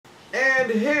And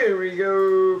here we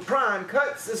go. Prime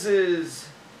cuts. This is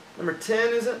number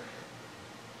 10, is it?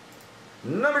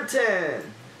 Number 10.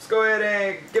 Let's go ahead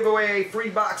and give away a free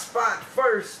box spot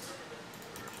first.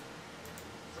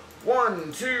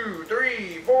 1, 2,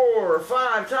 3, 4,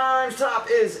 5 times. Top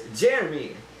is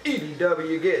Jeremy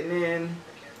EDW getting in.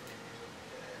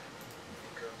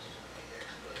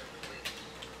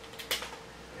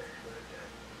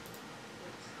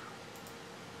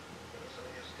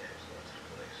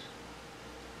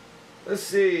 Let's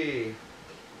see.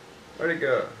 Where'd it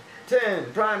go?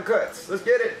 10 prime cuts. Let's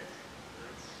get it.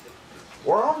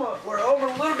 We're over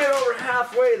a little bit over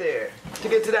halfway there to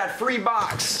get to that free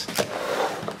box.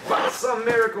 By some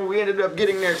miracle, we ended up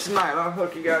getting there tonight. I'll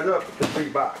hook you guys up with the free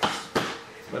box.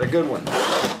 But a good one.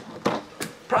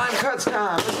 Prime cuts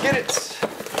time. Let's get it.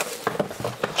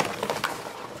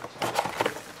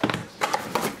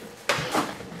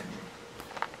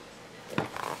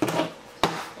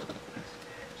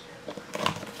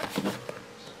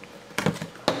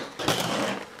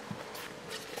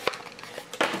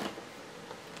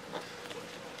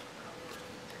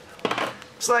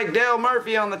 Looks like Dale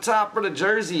Murphy on the top for the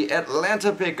jersey.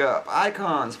 Atlanta pickup.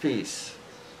 Icons piece.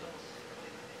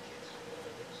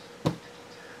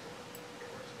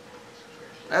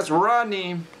 That's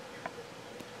Rodney.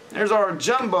 There's our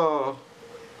jumbo.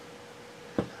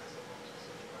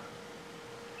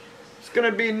 It's going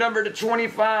to be number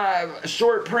 25. A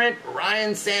short print.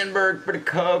 Ryan Sandberg for the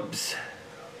Cubs.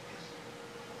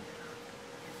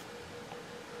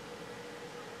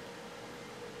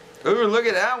 Ooh, look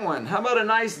at that one. How about a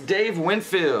nice Dave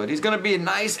Winfield? He's going to be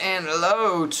nice and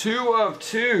low. 2 of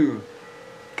 2.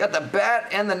 Got the bat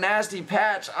and the nasty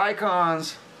patch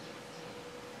icons.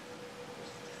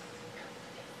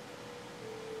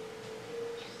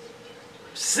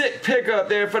 Sick pickup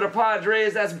there for the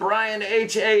Padres. That's Brian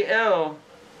H.A.L.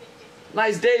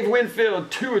 Nice Dave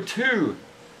Winfield. 2 of 2.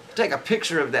 Take a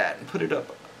picture of that and put it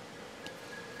up.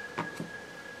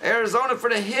 Arizona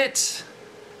for the hit.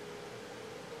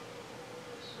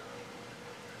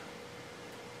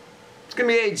 It's going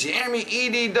to be a Jeremy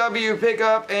EDW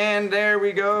pickup, and there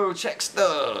we go, check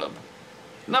stub.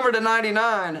 Number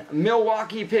 99,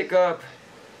 Milwaukee pickup.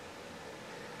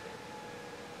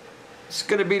 It's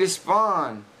going to be the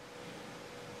Spawn.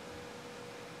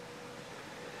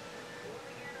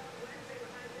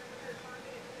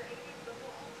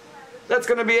 That's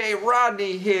going to be a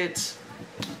Rodney hit.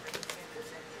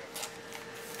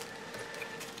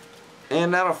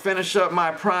 And that'll finish up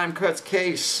my Prime Cuts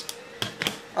case.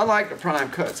 I like the prime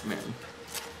cuts, man.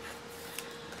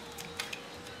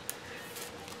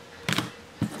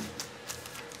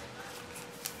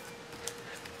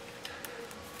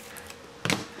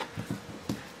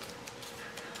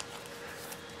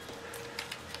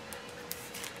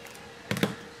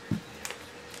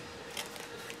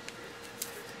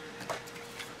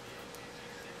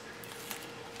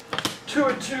 Two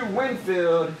of 2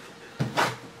 Winfield.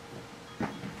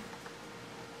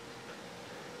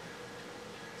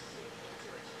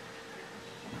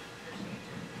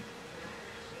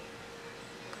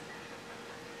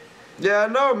 Yeah, I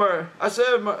know, I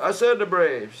said the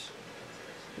Braves.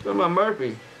 Look at my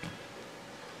Murphy.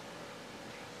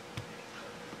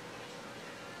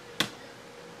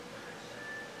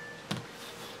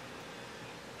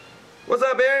 What's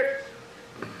up, Eric?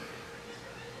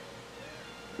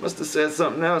 Must have said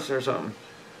something else or something.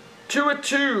 2 of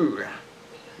 2.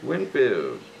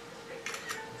 Winfield.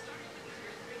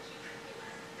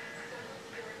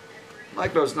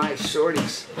 Like those nice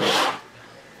shorties.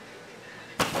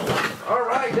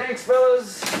 Alright, thanks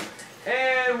fellas.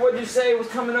 And what'd you say was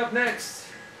coming up next?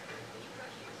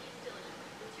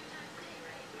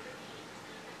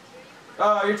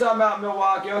 Oh, you're talking about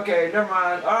Milwaukee. Okay, never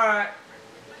mind. Alright.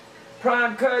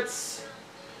 Prime cuts.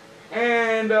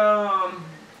 And,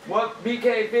 what?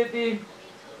 BK50.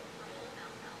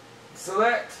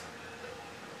 Select.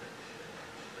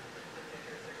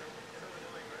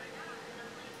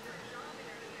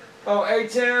 Oh,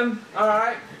 HM.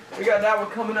 Alright. We got that one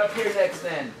coming up here next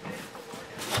then.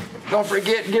 Don't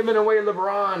forget giving away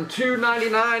LeBron.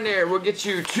 $2.99 there. We'll get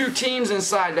you 2 teams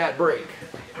inside that break.